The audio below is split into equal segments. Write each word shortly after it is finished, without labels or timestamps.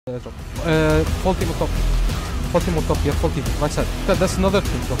Full team on top. Full team on top. Yeah, full team. Right side. That's another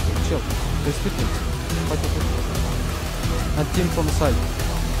team. Doctor. Chill. There's two teams. Fight with two. And team from the side.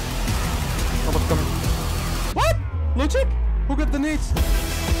 Someone's coming. What? Logic? Who got the nades?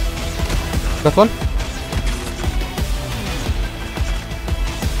 Got one.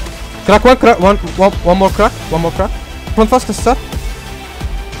 Crack one. Crack one more crack. One more crack. Front fast. Let's start.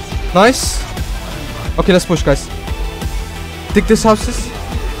 Nice. Okay, let's push, guys. Take these houses.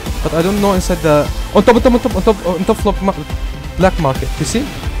 But I don't know inside the... On top flop black market. You see?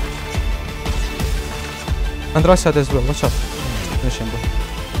 And right side as well. Watch out. Finish him, bro.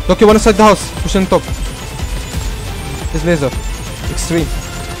 Okay, one inside the house. Push on top. His laser. Extreme.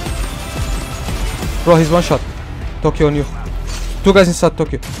 Bro, he's one shot. Tokyo on you. Two guys inside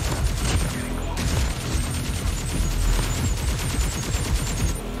Tokyo.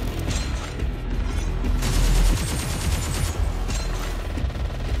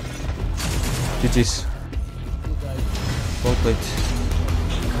 GG's. Well played.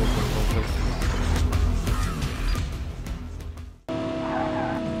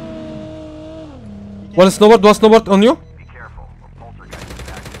 One snowboard on you.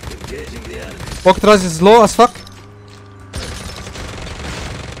 Pocket rise is low as fuck.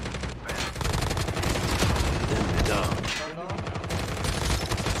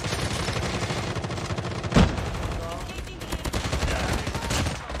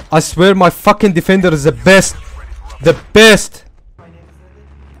 I swear my fucking defender is the best. The best.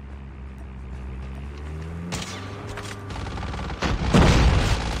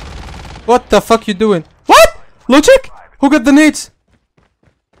 What the fuck you doing? What? Logic? Who got the nades?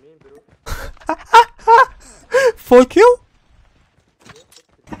 Full kill?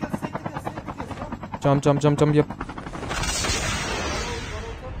 Jump, yep.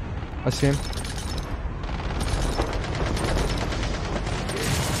 I see him.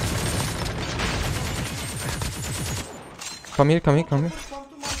 Come here.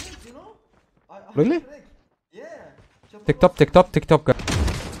 Really? Tick top, guys.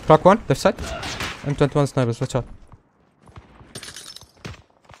 Crack one, left side. M21 snipers, watch out.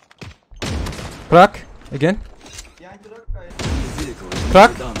 Crack, again.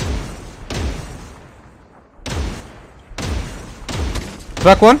 Crack.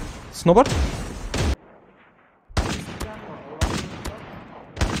 Crack one, snowboard.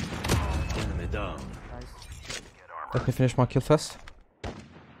 Let me finish my kill fast.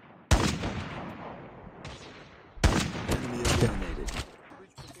 Okay.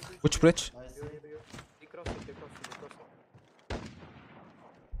 Which bridge?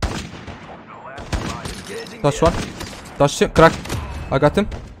 Touch one. Touch him. Crack. I got him.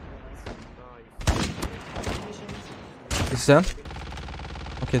 He's down.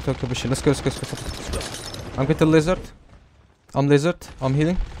 Okay, talk to Bishin. Let's go. I'm going to lizard. I'm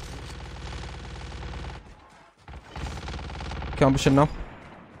healing. Okay, I'm pushing now.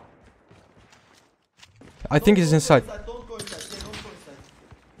 I think he's inside.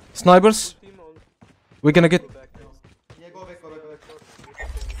 Snipers. We're gonna get...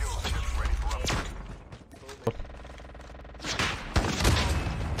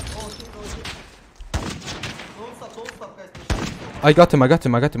 I got him.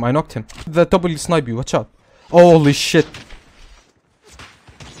 I knocked him. The top will snipe you. Watch out. Holy shit.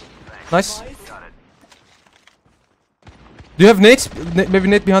 Nice. Do you have nades? Maybe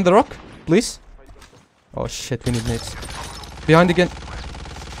nade behind the rock? Please? Oh shit, we need nades. Behind again.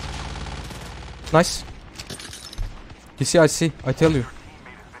 Nice. You see, I tell you.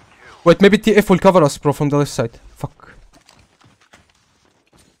 Wait, maybe TF will cover us, bro, from the left side. Fuck.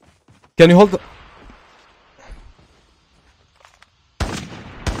 Can you hold the...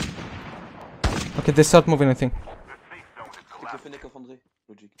 Okay, they start moving, I think.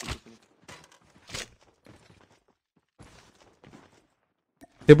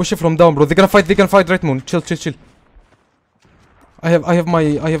 They push it from down, bro. They can fight right moon. Chill. I have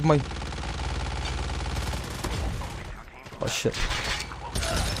my Oh shit.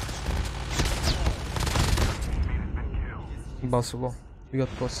 Impossible. We got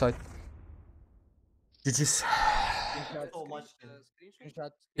both side. GG's.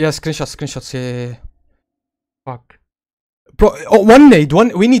 Yeah, screenshots. Yeah. Fuck. Bro, oh, one nade.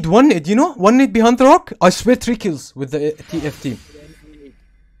 We need one nade, you know? One nade behind the rock. I swear 3 kills with the TF team.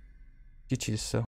 GG's, so.